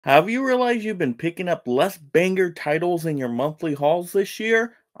Have you realized you've been picking up less banger titles in your monthly hauls this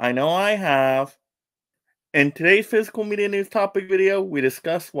year? I know I have. In today's physical media news topic video, we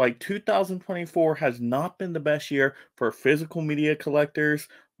discuss why 2024 has not been the best year for physical media collectors.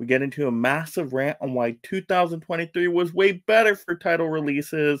 We get into a massive rant on why 2023 was way better for title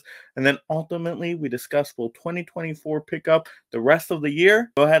releases. And then ultimately, we discuss will 2024 pick up the rest of the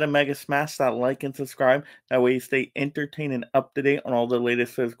year? Go ahead and mega smash that like and subscribe. That way you stay entertained and up to date on all the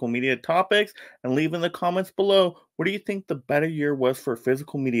latest physical media topics. And leave in the comments below, what do you think the better year was for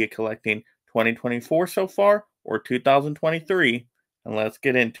physical media collecting? 2024 so far or 2023? And let's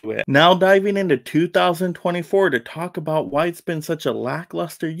get into it. Now, diving into 2024 to talk about why it's been such a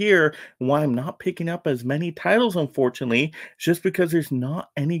lackluster year and why I'm not picking up as many titles, unfortunately, it's just because there's not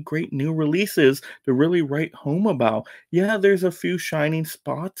any great new releases to really write home about. Yeah, there's a few shining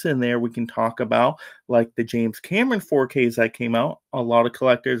spots in there we can talk about, like the James Cameron 4Ks that came out. A lot of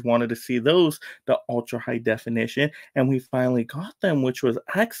collectors wanted to see those, the ultra high definition, and we finally got them, which was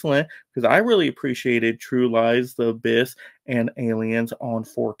excellent because I really appreciated True Lies, The Abyss, and Aliens on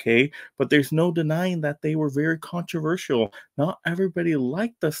 4K, but there's no denying that they were very controversial. Not everybody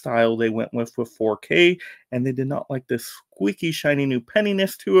liked the style they went with 4K, and they did not like the squeaky, shiny new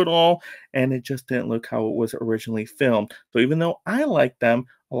penniness to it all, and it just didn't look how it was originally filmed. So even though I liked them,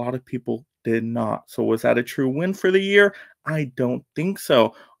 a lot of people did not. So was that a true win for the year? I don't think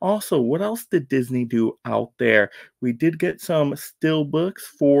so. Also, what else did Disney do out there? We did get some still books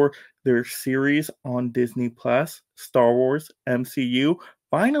for their series on Disney Plus, Star Wars, MCU.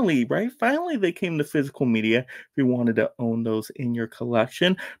 Finally, right? Finally, they came to physical media if you wanted to own those in your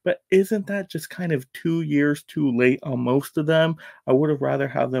collection. But isn't that just kind of 2 years too late on most of them? I would have rather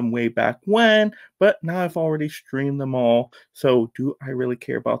have them way back when, but now I've already streamed them all. So do I really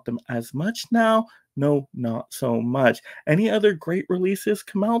care about them as much now? No, not so much. Any other great releases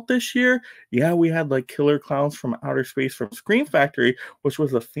come out this year? Yeah, we had like Killer Clowns from Outer Space from Scream Factory, which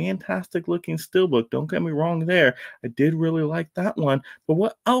was a fantastic looking steelbook. Don't get me wrong there. I did really like that one. But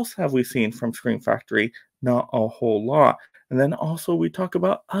what else have we seen from Scream Factory? Not a whole lot. And then also we talk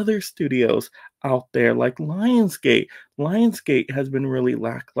about other studios out there like Lionsgate. Lionsgate has been really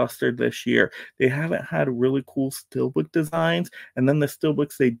lackluster this year. They haven't had really cool steelbook designs, and then the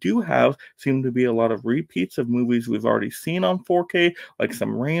steelbooks they do have seem to be a lot of repeats of movies we've already seen on 4K, like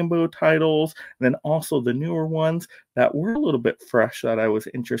some Rambo titles, and then also the newer ones that were a little bit fresh that I was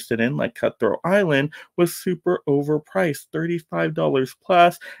interested in, like Cutthroat Island, was super overpriced, $35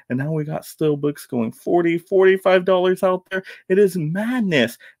 plus, and now we got steelbooks going $40, $45 out there. It is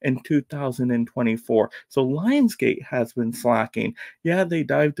madness in 2024. So Lionsgate has been slacking. Yeah, they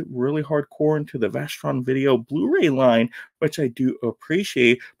dived really hardcore into the Vestron Video Blu-ray line, which I do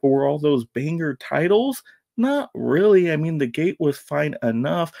appreciate, but were all those banger titles? Not really. I mean, The Gate was fine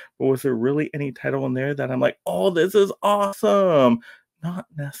enough, but was there really any title in there that I'm like, oh, this is awesome? Not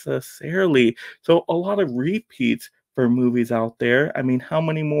necessarily. So a lot of repeats for movies out there. I mean, how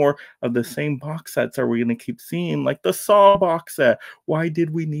many more of the same box sets are we going to keep seeing? Like the Saw box set. Why did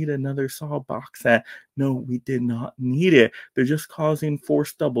we need another Saw box set? No, we did not need it. They're just causing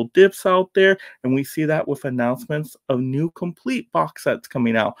forced double dips out there, and we see that with announcements of new complete box sets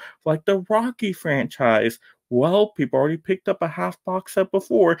coming out, like the Rocky franchise. Well, people already picked up a half box set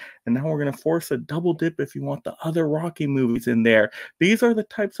before, and now we're going to force a double dip if you want the other Rocky movies in there. These are the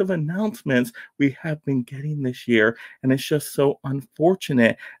types of announcements we have been getting this year, and it's just so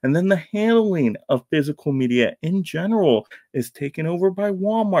unfortunate. And then the handling of physical media in general is taken over by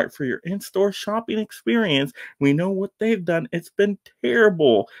Walmart for your in-store shopping experience. We know what they've done. It's been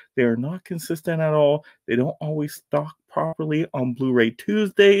terrible. They are not consistent at all. They don't always stock properly on Blu-ray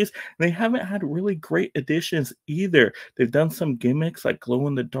Tuesdays. They haven't had really great editions either. They've done some gimmicks like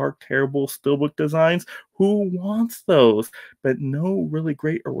glow-in-the-dark, terrible steelbook designs. Who wants those? But no really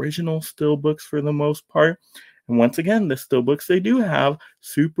great original steelbooks for the most part. And once again, the steelbooks they do have,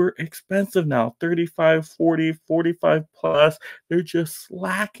 super expensive now, 35, 40, 45 plus. They're just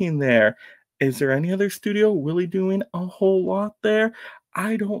slacking there. Is there any other studio really doing a whole lot there?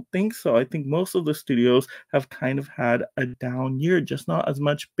 I don't think so. I think most of the studios have kind of had a down year, just not as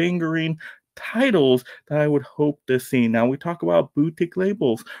much bangering titles that I would hope to see. Now we talk about boutique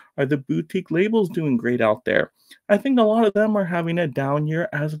labels. Are the boutique labels doing great out there? I think a lot of them are having a down year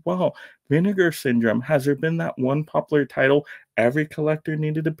as well. Vinegar Syndrome, has there been that one popular title every collector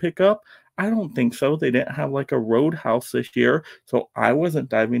needed to pick up? I don't think so. They didn't have like a Roadhouse this year, so I wasn't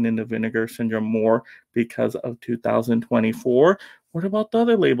diving into Vinegar Syndrome more because of 2024. What about the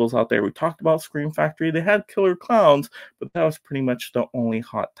other labels out there? We talked about Scream Factory. They had Killer Clowns, but that was pretty much the only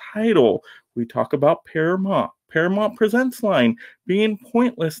hot title. we talk about Paramount. Paramount Presents line being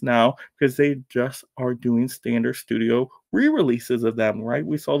pointless now because they just are doing standard studio re-releases of them, right?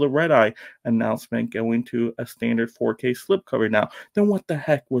 We saw the Red Eye announcement going to a standard 4K slipcover now. Then what the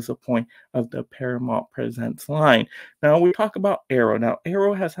heck was the point of the Paramount Presents line? Now we talk about Arrow. Now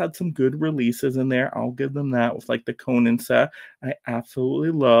Arrow has had some good releases in there. I'll give them that with like the Conan set. I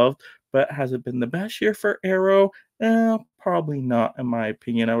absolutely loved, but has it been the best year for Arrow? Probably not, in my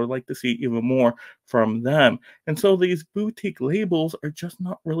opinion. I would like to see even more from them. And so these boutique labels are just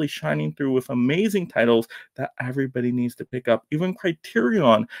not really shining through with amazing titles that everybody needs to pick up. Even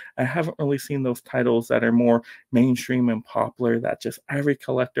Criterion, I haven't really seen those titles that are more mainstream and popular that just every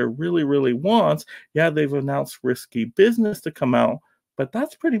collector really, really wants. Yeah, they've announced Risky Business to come out, but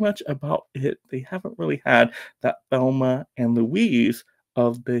that's pretty much about it. They haven't really had that Thelma and Louise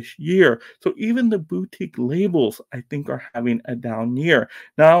of this year. So even the boutique labels, I think, are having a down year.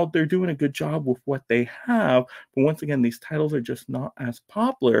 Now they're doing a good job with what they have, but once again, these titles are just not as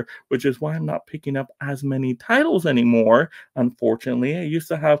popular, which is why I'm not picking up as many titles anymore. Unfortunately, I used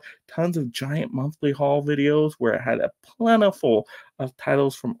to have tons of giant monthly haul videos where I had a plentiful of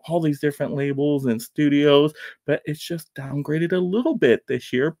titles from all these different labels and studios, but it's just downgraded a little bit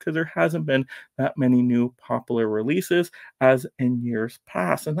this year because there hasn't been that many new popular releases as in years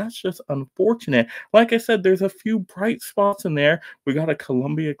past. And that's just unfortunate. Like I said, there's a few bright spots in there. We got a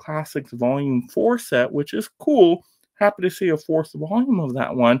Columbia Classics Volume 4 set, which is cool. Happy to see a fourth volume of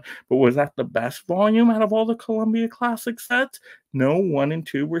that one, but was that the best volume out of all the Columbia Classic sets? No, 1 and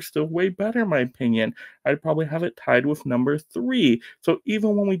 2 were still way better, in my opinion. I'd probably have it tied with number 3. So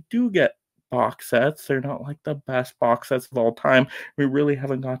even when we do get box sets, they're not like the best box sets of all time. We really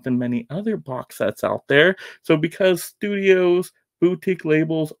haven't gotten many other box sets out there. So because studios, boutique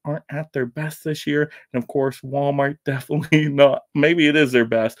labels aren't at their best this year, and of course Walmart definitely not. Maybe it is their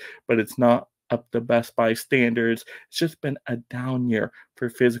best, but it's not up to Best Buy standards. It's just been a down year for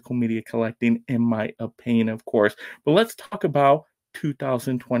physical media collecting, in my opinion, of course. But let's talk about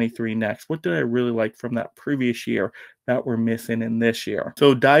 2023 next. What did I really like from that previous year that we're missing in this year?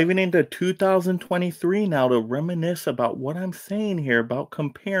 So diving into 2023 now to reminisce about what I'm saying here about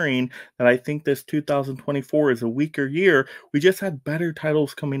comparing that I think this 2024 is a weaker year. We just had better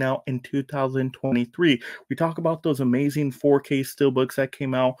titles coming out in 2023. We talk about those amazing 4K steelbooks that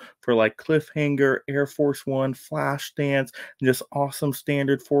came out for like Cliffhanger, Air Force One, Flashdance, and just awesome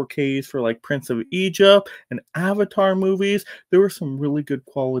standard 4Ks for like Prince of Egypt and Avatar movies. There were some really good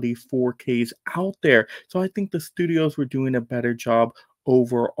quality 4Ks out there. So I think the studios were doing a better job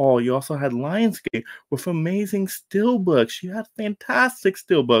overall. You also had Lionsgate with amazing steelbooks. You had fantastic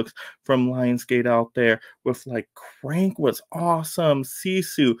steelbooks from Lionsgate out there with like Crank was awesome,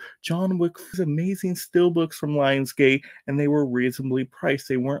 Sisu, John Wick was amazing steelbooks from Lionsgate, and they were reasonably priced.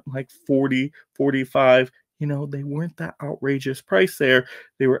 They weren't like 40, 45. They weren't that outrageous price there.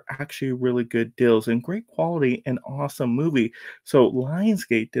 They were actually really good deals and great quality and awesome movie. So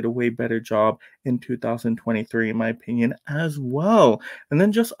Lionsgate did a way better job in 2023, in my opinion, as well. And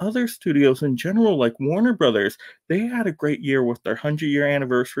then just other studios in general, like Warner Brothers, they had a great year with their 100-year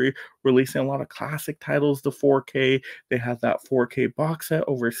anniversary, releasing a lot of classic titles to 4K. They had that 4K box set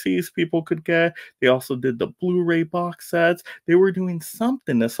overseas people could get. They also did the Blu-ray box sets. They were doing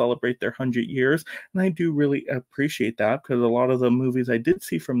something to celebrate their 100 years, and I do really appreciate that because a lot of the movies I did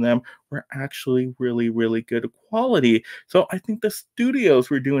see from them were actually really, really good quality. So I think the studios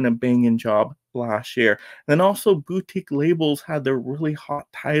were doing a banging job last year. And then also boutique labels had their really hot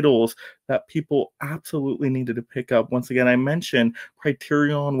titles that people absolutely needed to pick up. Once again, I mentioned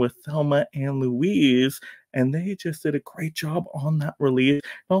Criterion with Thelma and Louise, and they just did a great job on that release.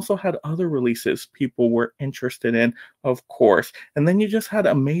 And also had other releases people were interested in, of course. And then you just had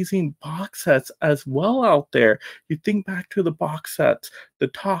amazing box sets as well out there. You think back to the box sets, the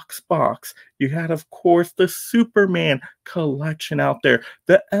Tox box. You had, of course, the Superman collection out there,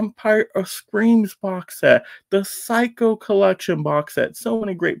 the Empire of Screams box set, the Psycho collection box set. So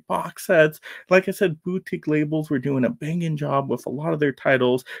many great box sets. Like I said, boutique labels were doing a banging job with a lot of their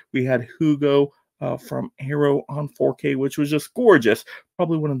titles. We had Hugo from Arrow on 4K, which was just gorgeous.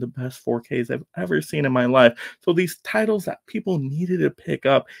 Probably one of the best 4Ks I've ever seen in my life. So these titles that people needed to pick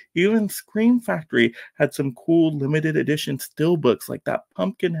up, even Scream Factory had some cool limited edition steelbooks, like that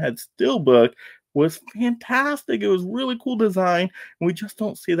Pumpkinhead steelbook was fantastic. It was really cool design, and we just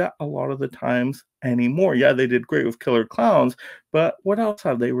don't see that a lot of the times anymore. Yeah, they did great with Killer Clowns, but what else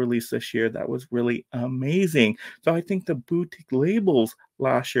have they released this year that was really amazing? So I think the boutique labels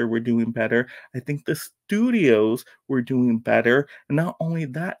last year were doing better. I think the studios were doing better. And not only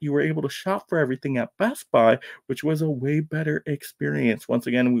that, you were able to shop for everything at Best Buy, which was a way better experience. Once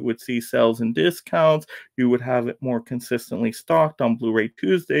again, we would see sales and discounts. You would have it more consistently stocked on Blu-ray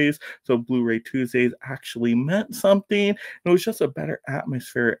Tuesdays. So Blu-ray Tuesdays actually meant something. It was just a better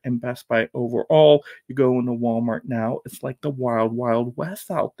atmosphere in Best Buy overall. You go into Walmart now, it's like the wild, wild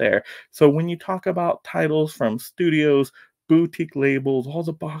west out there. So when you talk about titles from studios, boutique labels, all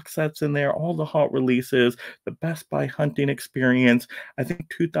the box sets in there, all the hot releases, the Best Buy hunting experience, I think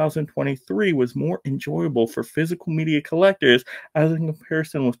 2023 was more enjoyable for physical media collectors as in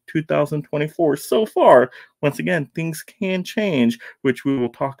comparison with 2024 so far. Once again, things can change, which we will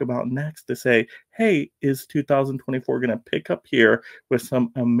talk about next to say, hey, is 2024 going to pick up here with some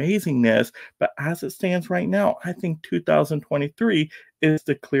amazingness? But as it stands right now, I think 2023 is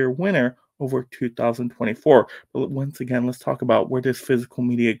the clear winner over 2024. But once again, let's talk about where does physical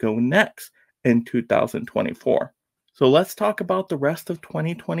media go next in 2024. So let's talk about the rest of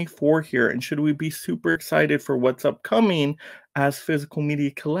 2024 here. And should we be super excited for what's upcoming as physical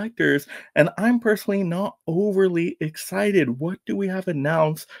media collectors? And I'm personally not overly excited. What do we have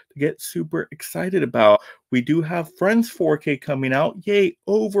announced to get super excited about? We do have Friends 4K coming out. Yay,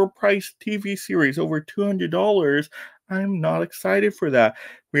 overpriced TV series, over $200. I'm not excited for that.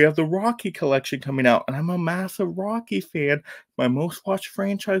 We have the Rocky collection coming out, and I'm a massive Rocky fan, my most watched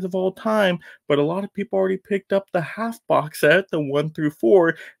franchise of all time. But a lot of people already picked up the half box set, the 1 through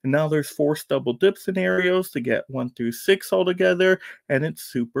 4, and now there's forced double dip scenarios to get 1 through 6 altogether, and it's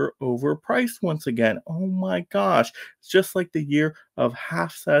super overpriced once again. Oh my gosh, it's just like the year of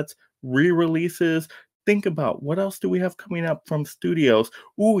half sets, re-releases. Think about what else do we have coming up from studios?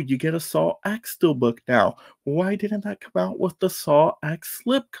 Ooh, you get a Saw X steelbook now. Why didn't that come out with the Saw X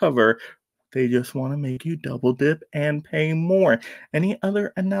slipcover? They just want to make you double dip and pay more. Any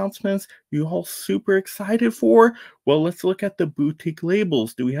other announcements you all super excited for? Well, let's look at the boutique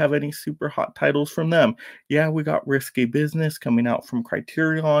labels. Do we have any super hot titles from them? Yeah, we got Risky Business coming out from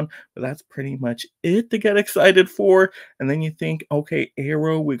Criterion, but that's pretty much it to get excited for. And then you think, okay,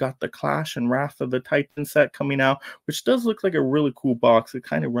 Arrow, we got the Clash and Wrath of the Titan set coming out, which does look like a really cool box. It's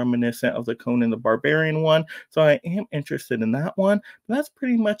kind of reminiscent of the Conan the Barbarian one. So I am interested in that one. But that's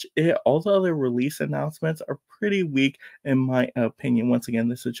pretty much it. All the other release announcements are pretty weak in my opinion. Once again,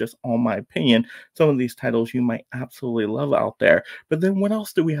 this is just all my opinion. Some of these titles you might absolutely love out there. But then what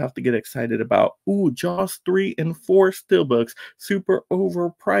else do we have to get excited about? Ooh, Jaws 3 and 4 steelbooks, super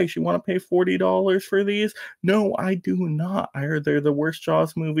overpriced. You want to pay $40 for these? No, I do not. I heard they're the worst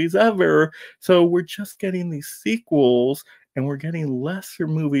Jaws movies ever. So we're just getting these sequels and we're getting lesser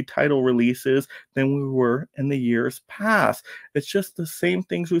movie title releases than we were in the years past. It's just the same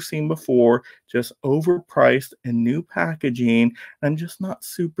things we've seen before, just overpriced and new packaging. I'm just not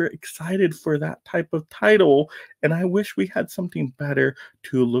super excited for that type of title, and I wish we had something better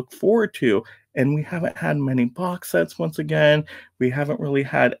to look forward to. And we haven't had many box sets once again. We haven't really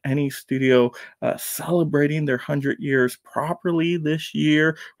had any studio celebrating their 100 years properly this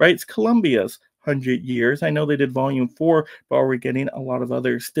year, right? It's Columbia's 100 years. I know they did volume 4, but are we getting a lot of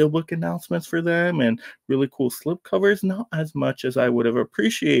other steelbook announcements for them and really cool slipcovers? Not as much as I would have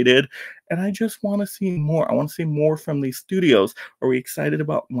appreciated. And I just want to see more. I want to see more from these studios. Are we excited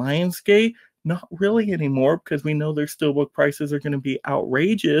about Lionsgate? Not really anymore, because we know their steelbook prices are going to be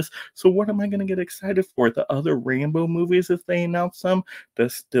outrageous. So what am I going to get excited for? The other Rambo movies, if they announce them? The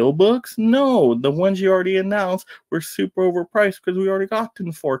steelbooks? No, the ones you already announced were super overpriced because we already got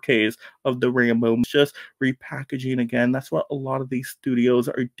in 4Ks of the Rambo. It's just repackaging again. That's what a lot of these studios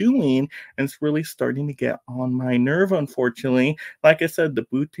are doing, and it's really starting to get on my nerve, unfortunately. Like I said, the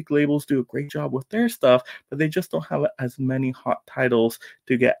boutique labels do a great job with their stuff, but they just don't have as many hot titles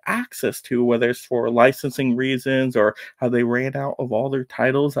to get access to, whether it's for licensing reasons or how they ran out of all their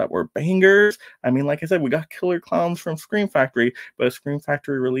titles that were bangers. I mean, like I said, we got Killer Clowns from Scream Factory, but is Scream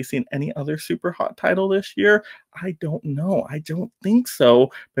Factory releasing any other super hot title this year? I don't know. I don't think so,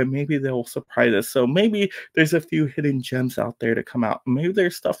 but maybe they'll surprise us. So maybe there's a few hidden gems out there to come out. Maybe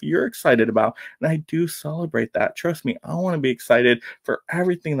there's stuff you're excited about, and I do celebrate that. Trust me, I want to be excited for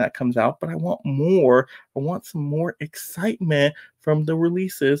everything that comes out, but I want more. I want some more excitement from the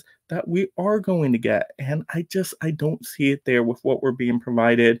releases that we are going to get. And I don't see it there with what we're being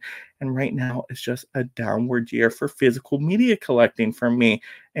provided. And right now it's just a downward year for physical media collecting for me.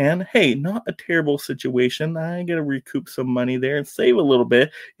 And hey, not a terrible situation. I get to recoup some money there and save a little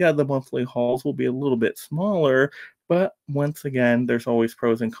bit. Yeah, the monthly hauls will be a little bit smaller, but once again, there's always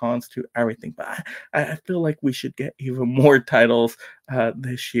pros and cons to everything. But I feel like we should get even more titles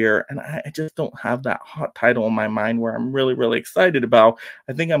this year, and I just don't have that hot title in my mind where I'm really, really excited about.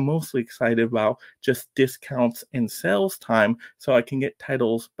 I think I'm mostly excited about just discounts and sales time so I can get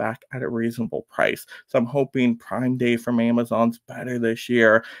titles back at a reasonable price. So I'm hoping Prime Day from Amazon's better this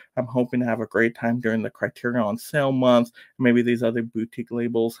year. I'm hoping to have a great time during the Criterion sale month. Maybe these other boutique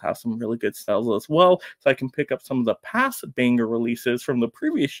labels have some really good sales as well, so I can pick up some of the past banger releases from the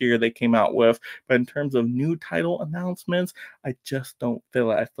previous year they came out with. But in terms of new title announcements, I just don't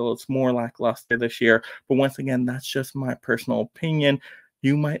feel it. I feel it's more lackluster this year. But once again, that's just my personal opinion.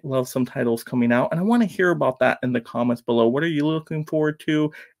 You might love some titles coming out, and I want to hear about that in the comments below. What are you looking forward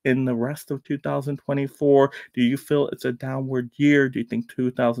to in the rest of 2024? Do you feel it's a downward year? Do you think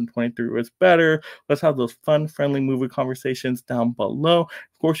 2023 was better? Let's have those fun, friendly movie conversations down below.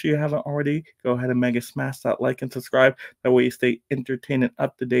 Of course, if you haven't already, go ahead and mega smash that like and subscribe. That way you stay entertained and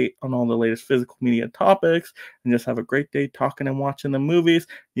up to date on all the latest physical media topics. And just have a great day talking and watching the movies.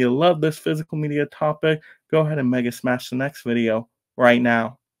 You love this physical media topic, go ahead and mega smash the next video right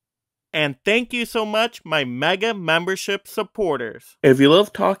now. And thank you so much, my mega membership supporters. If you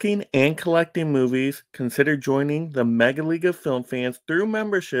love talking and collecting movies, consider joining the Mega League of Film Fans through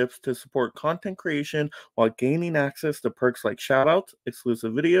memberships to support content creation while gaining access to perks like shoutouts,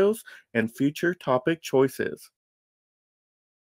 exclusive videos, and future topic choices.